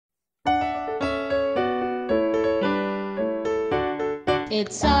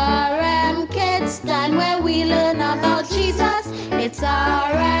It's RM Kids Time where we learn about Jesus. It's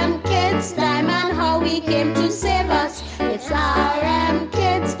RM Kids Time and how He came to save us. It's RM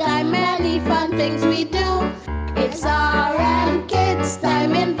Kids Time, many fun things we do. It's RM Kids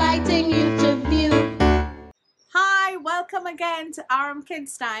Time, inviting you to view. Hi, welcome again to RM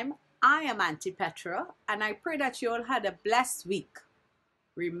Kids Time. I am Auntie Petra and I pray that you all had a blessed week.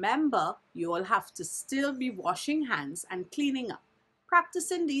 Remember, you all have to still be washing hands and cleaning up.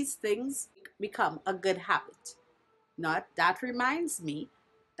 Practicing these things become a good habit. Now, that reminds me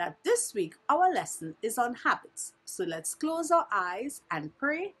that this week our lesson is on habits. So let's close our eyes and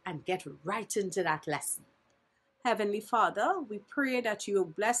pray and get right into that lesson. Heavenly Father, we pray that you will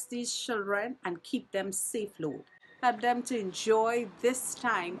bless these children and keep them safe, Lord. Help them to enjoy this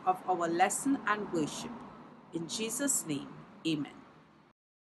time of our lesson and worship. In Jesus' name, amen.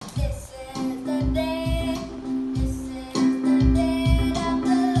 This is the day, this is the day that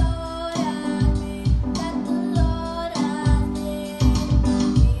the Lord has made, that the Lord has made.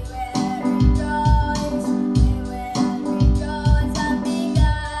 We will rejoice and be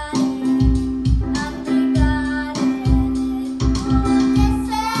glad in it, and be glad in it. Oh, this is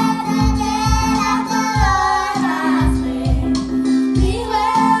the day that the Lord has made. We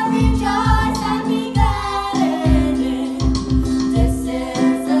will rejoice and be glad in it.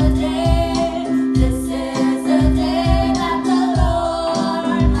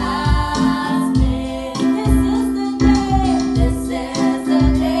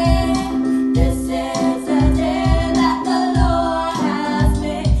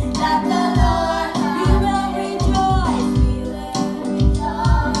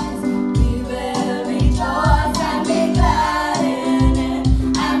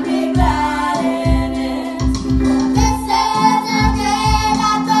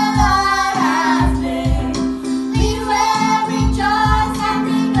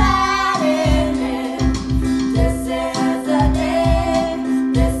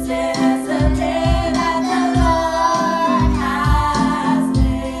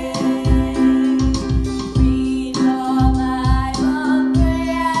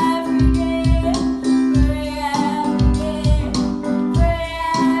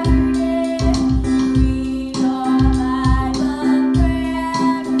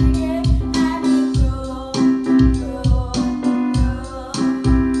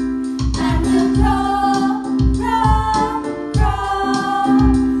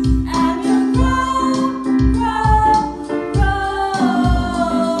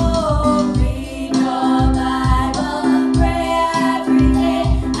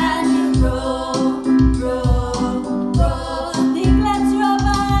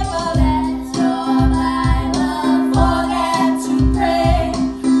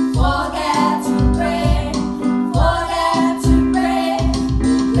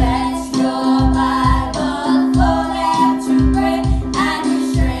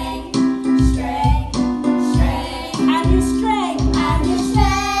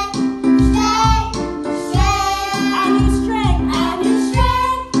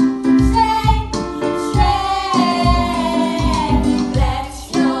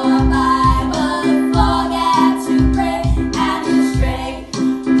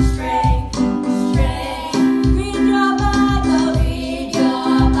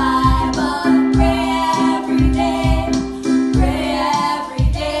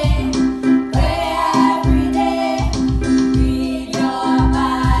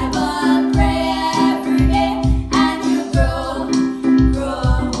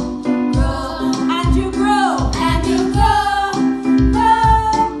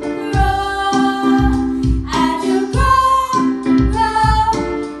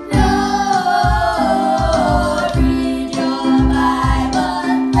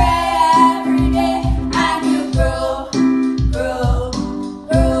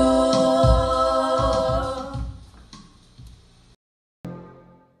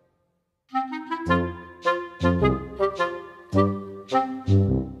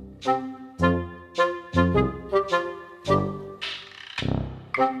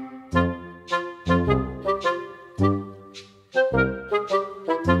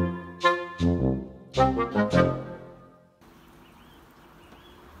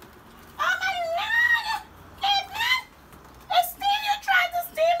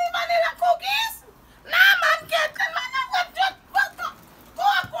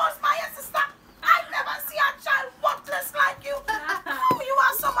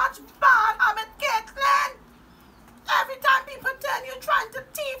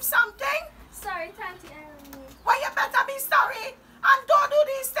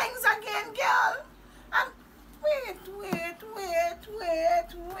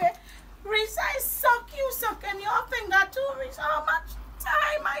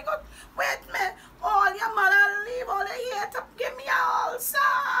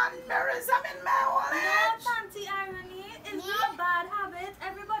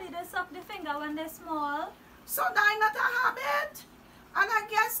 and they're small. So that's not a habit. And I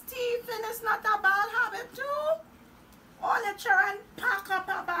guess thieving is not a bad habit too. All the children pack up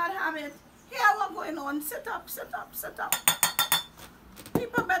a bad habit. Here what's going on. Sit up, sit up, sit up.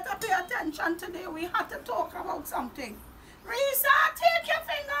 People better pay attention today. We have to talk about something. Risa, take your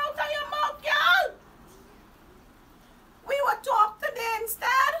finger out of your mouth, girl. We will talk today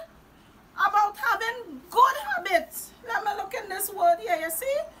instead about having good habits. Let me look in this word here, you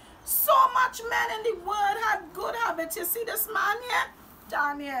see? So much men in the world had good habits. You see this man here?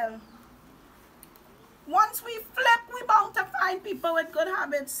 Daniel. Once we flip, we bound to find people with good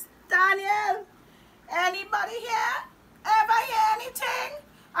habits. Daniel, anybody here ever hear anything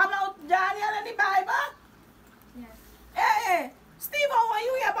about Daniel in the Bible? Yes. Hey, Steve, what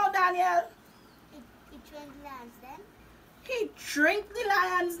you hear about Daniel? He trained lions then. He drink the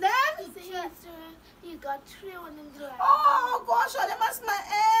lion's den? He got thrown in the lions. Oh gosh, oh, they must my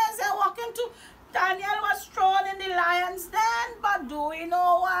ears and walking to Daniel was thrown in the lion's den. But do we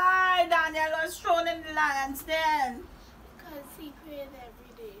know why Daniel was thrown in the lion's den? Because he prayed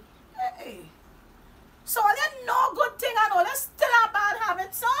every day. Hey. So there's no good thing and all. There's still a bad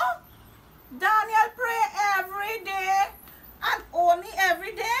habit, so Daniel pray every day and only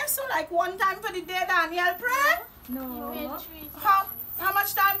every day. So like one time for the day Daniel pray. No. He prayed 3 times. How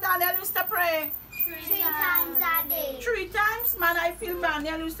much time Daniel used to pray? 3 times a day. 3 times? Man, I feel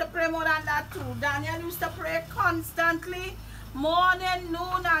Daniel used to pray more than that too. Daniel used to pray constantly. Morning,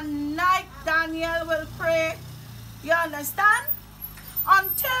 noon, and night, Daniel will pray. You understand?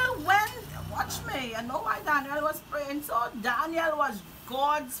 Until when, watch me, you know why Daniel was praying so? Daniel was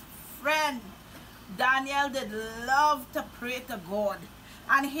God's friend. Daniel did love to pray to God.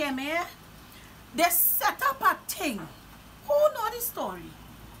 And hear me, they set up a thing. Who know the story?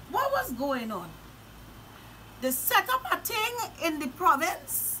 What was going on? They set up a thing in the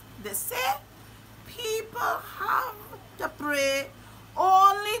province. They say people have to pray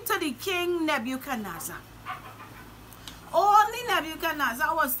only to the king Nebuchadnezzar. Only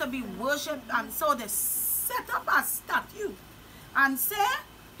Nebuchadnezzar was to be worshipped, and so they set up a statue and say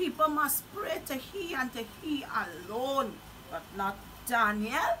people must pray to he and to he alone, but not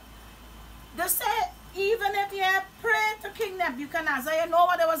Daniel. They say even if you pray to King Nebuchadnezzar, you know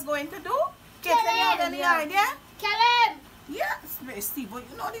what they was going to do? Caitlin, you have any idea? Kill him! Yes, Steve,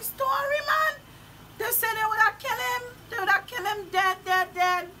 you know the story, man. They said they would have killed him. They would have killed him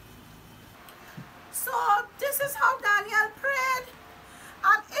dead. So this is how Daniel prayed.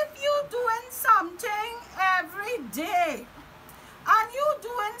 And if you doing something every day, and you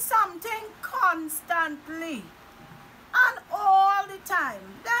doing something constantly, and all the time,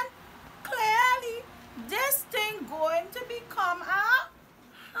 then clearly this thing going to become a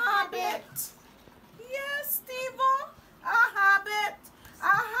habit. Yes, Steve-o, a habit. A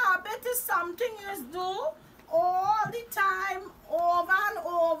habit is something you do all the time, over and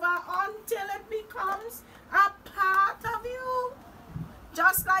over, until it becomes a part of you.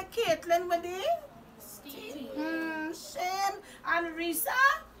 Just like Caitlin with the shame, and Risa,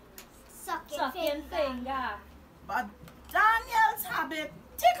 Sucking finger. but Daniel's habit,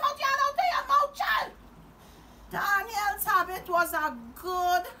 take out your hand out of your mouth, child. Daniel's habit was a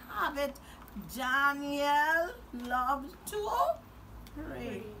good habit. Daniel loved to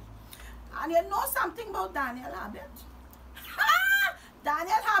pray. And you know something about Daniel's habit?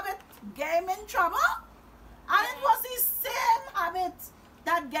 Daniel's habit get him in trouble. And it was the same habit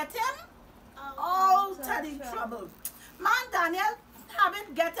that get him out of the trouble. Man, Daniel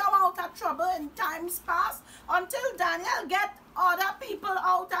habit get him out of trouble in times past, until Daniel get other people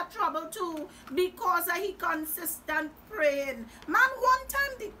out of trouble too, because of his consistent praying. Man, one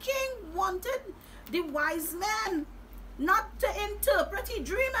time the king wanted the wise men not to interpret his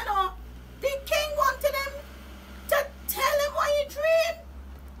dream and all. The king wanted him to tell him what he dreamed.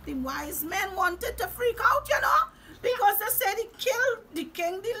 The wise men wanted to freak out, you know, because they said the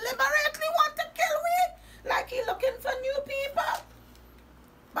king deliberately want to kill we, like he looking for new people.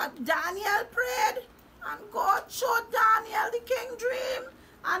 But Daniel prayed, and God showed Daniel the king dream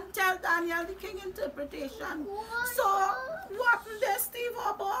and tell Daniel the king interpretation. So what did they, Steve,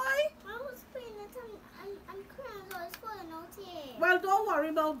 oh boy? I was praying and crying, so I was falling out here. Well, don't worry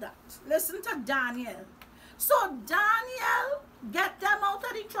about that. Listen to Daniel. So Daniel get them out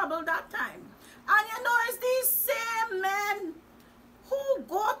of the trouble that time. And you know, it's these same men who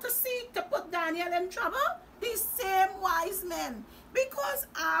go to seek to put Daniel in trouble. These same wise men. Because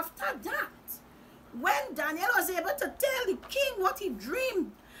after that, when Daniel was able to tell the king what he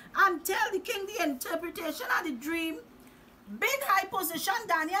dreamed and tell the king the interpretation of the dream, big high position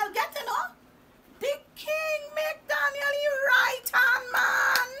Daniel get, you know. The king make Daniel the right hand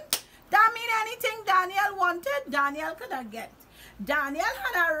man. That mean anything Daniel wanted, Daniel could have get. Daniel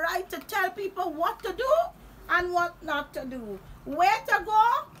had a right to tell people what to do and what not to do. Where to go,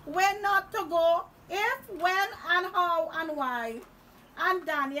 where not to go, if, when, and how, and why. And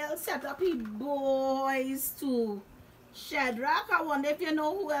Daniel set up his boys too. Shadrach, I wonder if you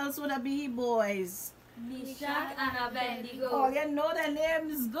know who else would be his boys. Meshach and Abednego. Oh, you know their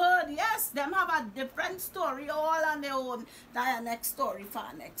names good. Yes, them have a different story all on their own. That's a next story for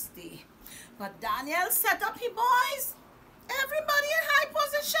next day. But Daniel set up his boys. Everybody in high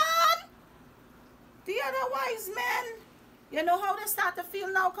position. The other wise men. You know how they start to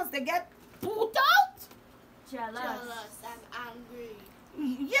feel now because they get put out? Jealous and angry.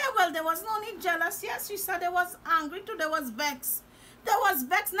 Yeah, well, there was no need jealous. Yes, she said there was angry too. There was vex. There was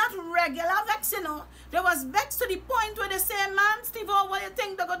vex, not regular vex, you know. There was vex to the point where they say, man, Steve, what do you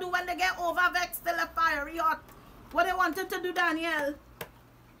think they're going to do when they get over vexed till a fiery hot? What they wanted to do, Daniel?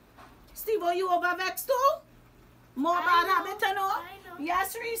 Steve, you over vexed too? More bad habit, you know? I know.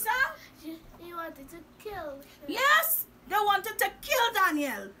 Yes, Risa? He wanted to kill him. Yes, they wanted to kill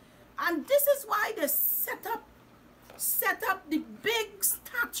Daniel. And this is why they set up the big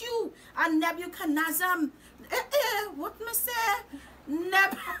statue and Nebuchadnezzar. What me say?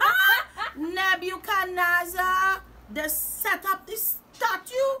 Nebuchadnezzar, they set up this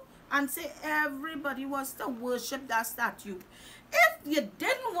statue and say everybody was to worship that statue. If you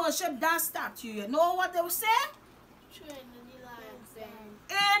didn't worship that statue, you know what they would say? Train in the lion's den.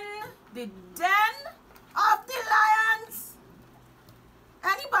 In the den of the lions.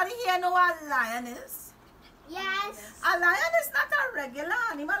 Anybody here know what a lion is? Yes. A lion is not a regular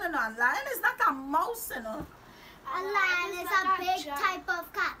animal, you know. A lion is not a mouse, you know. A lion is a big type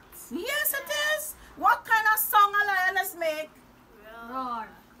of cat. Yes, it is. What kind of song a lioness make? Roar.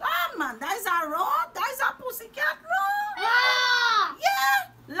 Oh man, that is a roar. That is a pussycat roar. Roar. Yeah,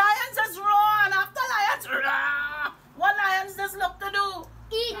 lions is roar, and after lions, roar. What lions does look to do?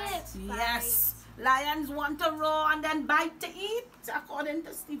 Eat. Yes, lions want to roar and then bite to eat, according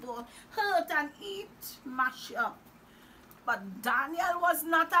to Steve. Hurt and eat, mash up. But Daniel was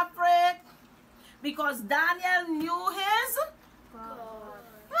not afraid because Daniel knew his God.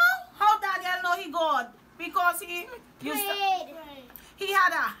 How Daniel know he God? Because he used to, Prayed. he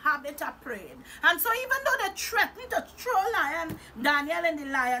had a habit of praying. And so even though they threatened to throw lion, Daniel in the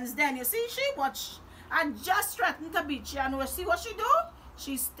lion's den, you see, she watch and just threatened to beat you. And we see what she do?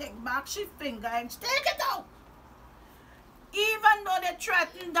 She stick back, she finger and she take it out. Even though they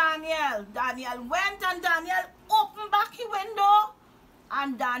threatened Daniel, Daniel went and Daniel opened back his window.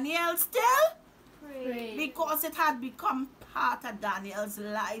 And Daniel still, Prayed. because it had become part of Daniel's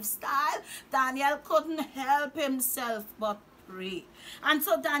lifestyle, Daniel couldn't help himself but pray. And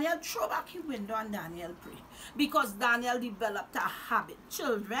so Daniel threw back his window and Daniel prayed. Because Daniel developed a habit.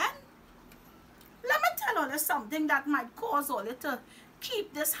 Children, let me tell you something that might cause all you to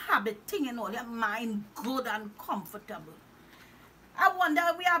keep this habit thing in all your mind good and comfortable. I wonder,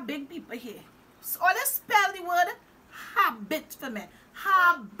 we are big people here. So let's spell the word habit for me.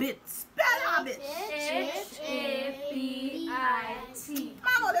 Habit. Spell habit. Habit.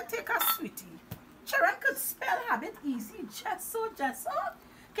 Man, all take a sweetie. Children could spell habit easy. Just so.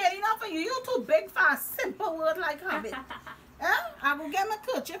 Okay, enough for you. You too big for a simple word like habit. I will get my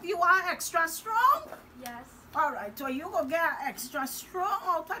coach if you are extra strong. Yes. All right, so you go get extra strong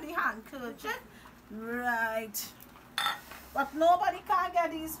out of the handkerchief. Right. But nobody can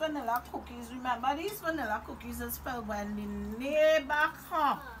get these vanilla cookies. Remember, these vanilla cookies is for when the neighbor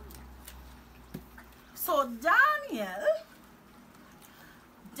come. So Daniel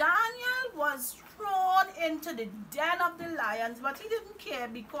was thrown into the den of the lions, but he didn't care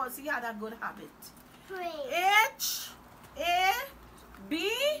because he had a good habit. Pray.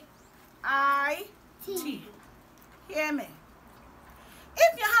 Habit. Hear me.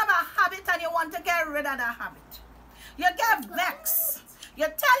 If you have a habit and you want to get rid of that habit, you get vexed. You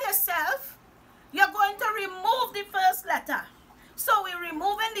tell yourself you're going to remove the first letter. So we're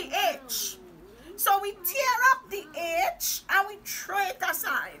removing the H. So we tear up the H and we throw it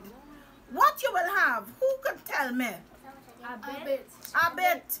aside. What you will have? Who can tell me? A bit. A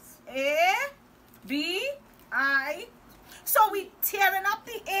bit. A-B-I. So we tearing up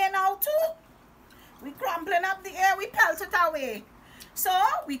the A now too. We crumpling up the A, we pelt it away. So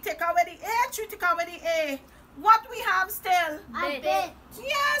we take away the H, we take away the A. What we have still? A bit.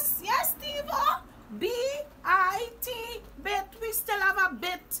 Yes, Steve. B-I-T, bit. We still have a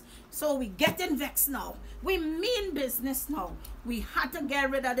bit. So we getting vexed now. We mean business now. We had to get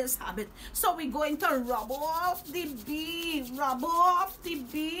rid of this habit. So we're going to rub off the B. Rub off the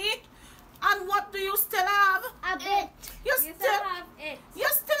B. And what do you still have? A bit. You still have it. You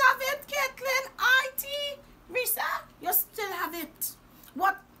still have it, Caitlin, Auntie, Risa. You still have it.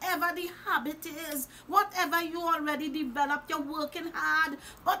 Whatever the habit is, whatever you already developed, you're working hard,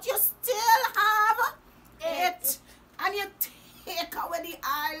 but you still have it. And you take away the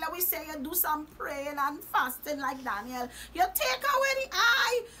eye. Let me say you do some praying and fasting like Daniel. You take away the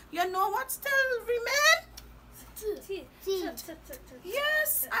eye. You know what still remain? Tea.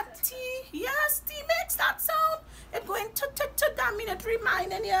 Yes, a T. Yes, T makes that sound. It's going to that mean it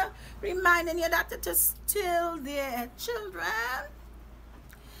reminding you that it is still there, children.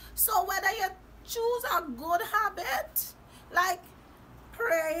 So whether you choose a good habit like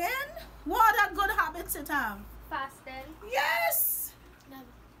praying, what are good habits it have? Fasting. Yes.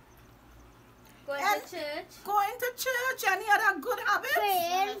 Going And to church. Going to church. Any other good habits?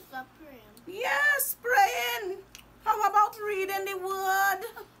 Praying. Yes, praying. How about reading the word?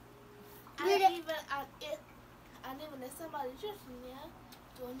 And even if somebody just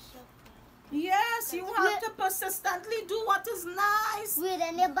don't shop. Yes, you have to persistently do what is nice.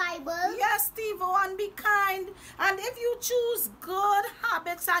 Reading the Bible. Yes, Steve, and be kind. And if you choose good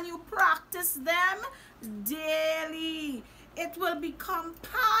habits and you practice them daily, it will become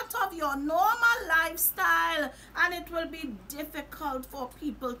part of your normal lifestyle, and it will be difficult for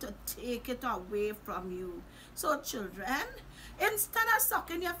people to take it away from you. So children, instead of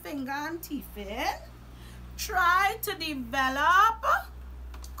sucking your finger and teeth in, try to develop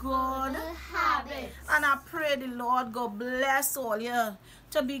good habits. And I pray the Lord go bless all you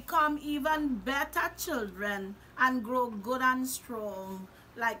to become even better children and grow good and strong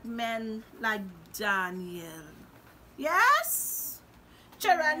like men like Daniel. Yes?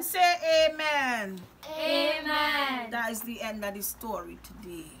 Children, say amen. Amen. That is the end of the story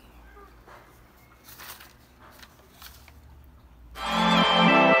today.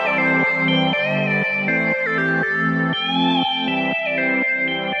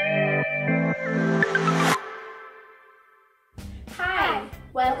 Hi,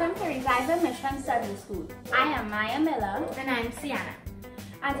 welcome to Revival Mission Sunday School. I am Maya Miller. And I'm Sienna.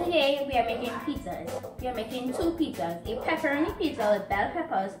 And today we are making pizzas. We are making two pizzas, a pepperoni pizza with bell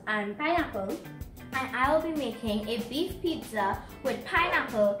peppers and pineapple. And I will be making a beef pizza with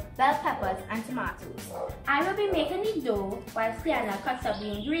pineapple, bell peppers, and tomatoes. I will be making the dough while Sienna cuts up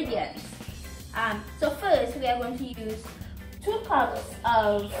the ingredients. So first we are going to use 2 cups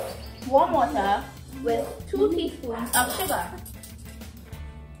of warm water with 2 teaspoons of sugar.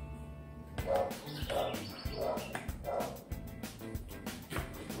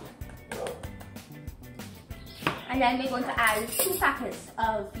 And then we're going to add 2 packets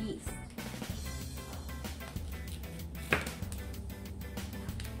of yeast.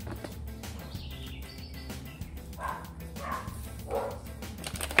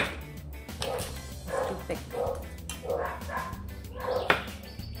 Too thick.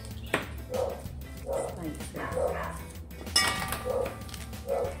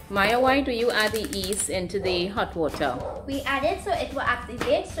 Maya, why do you add the yeast into the hot water? We add it so it will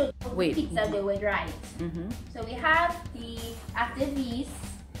activate so Wait. the pizza dough will rise. So we have the active yeast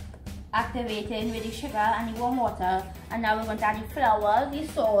activating with the sugar and the warm water, and now we're going to add the flour, the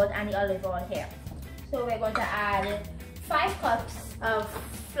salt, and the olive oil here. So we're going to add 5 cups of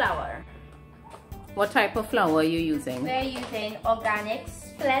flour. What type of flour are you using? We're using organic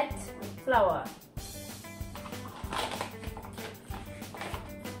split flour.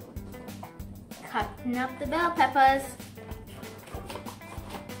 Cutting up the bell peppers.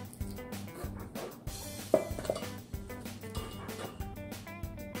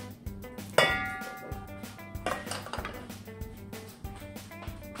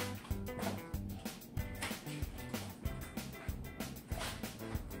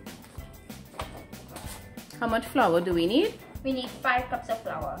 How much flour do we need? We need 5 cups of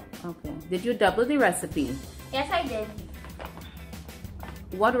flour. Okay. Did you double the recipe? Yes, I did.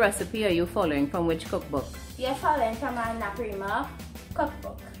 What recipe are you following? From which cookbook? We are following from our Naprima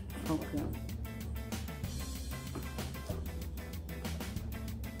cookbook. Okay.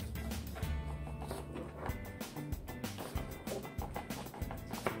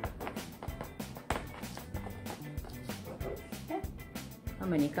 Okay. How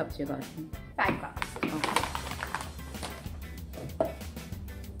many cups you got? 5 cups. Okay. Okay.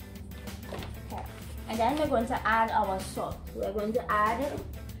 And then we're going to add our salt. We're going to add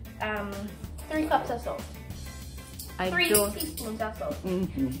 3 cups of salt. 3 teaspoons of salt.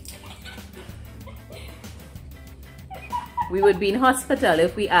 We would be in hospital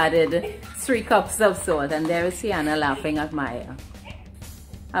if we added 3 cups of salt, and there is Sienna laughing at Maya.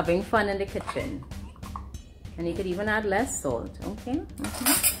 Having fun in the kitchen. And you could even add less salt, okay?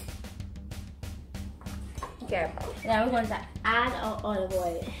 Okay, now we're going to add our olive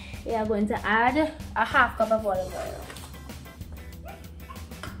oil. We are going to add a half cup of olive oil.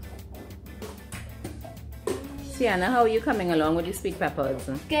 Sienna, how are you coming along with your sweet peppers?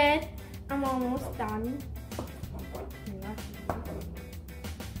 Good. I'm almost done.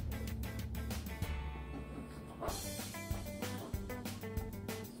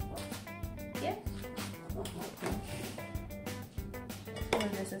 Yeah.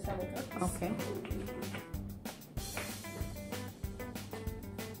 And this is how it looks. Okay.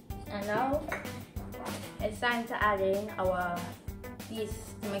 And now it's time to add in our yeast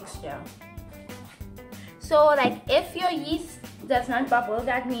mixture. So like if your yeast does not bubble,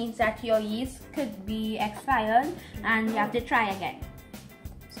 that means that your yeast could be expired and you have to try again.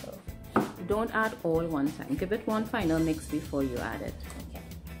 So don't add all one time. Give it one final mix before you add it. Okay.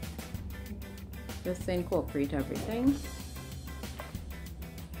 Just to incorporate everything.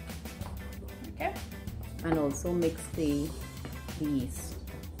 Okay. And also mix the yeast.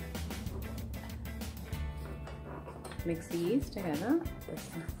 Mix the yeast together.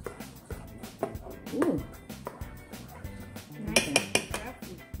 Ooh. Okay.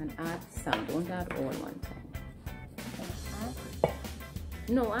 And add some. Don't add all one time.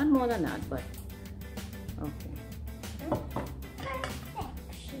 No, add more than that, but okay.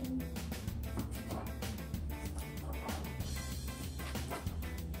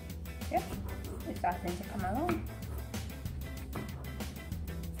 Yep. It's starting to come along.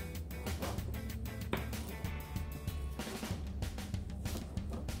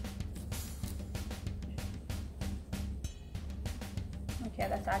 Okay,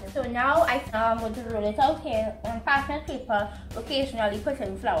 that's added. So now I'm going to roll it out here on parchment paper, occasionally put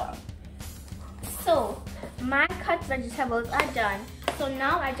in flour. So my cut vegetables are done. So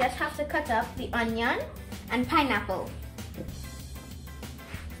now I just have to cut up the onion and pineapple.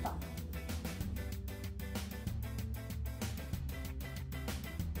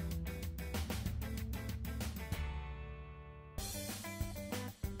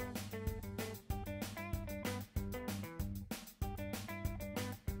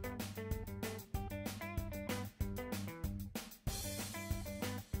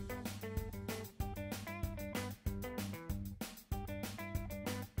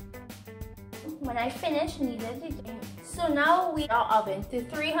 When I finish, needed again. So now we are oven to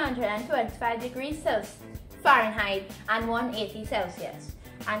 325 degrees Celsius Fahrenheit and 180 Celsius.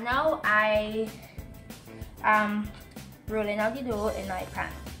 And now I am rolling out the dough in my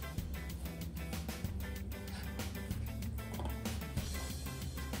pan.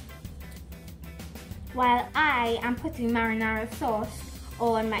 While I am putting marinara sauce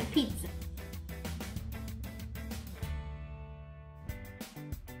on my pizza.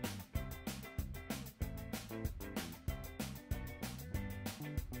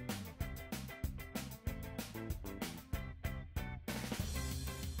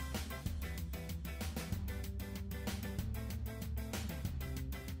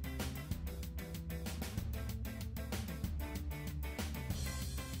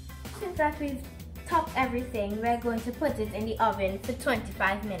 Since that we've topped everything, we're going to put it in the oven for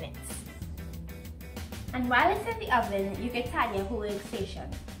 25 minutes. And while it's in the oven, you can tell your whole station.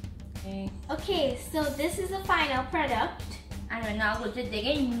 Okay, so this is the final product. And we're now going to dig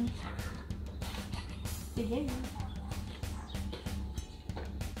in. Dig in.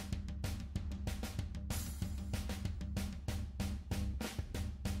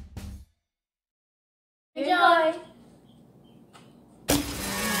 Enjoy!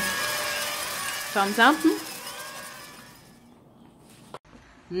 Thumbs up.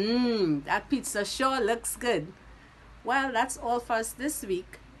 That pizza sure looks good. Well, that's all for us this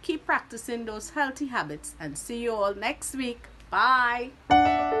week. Keep practicing those healthy habits and see you all next week. Bye.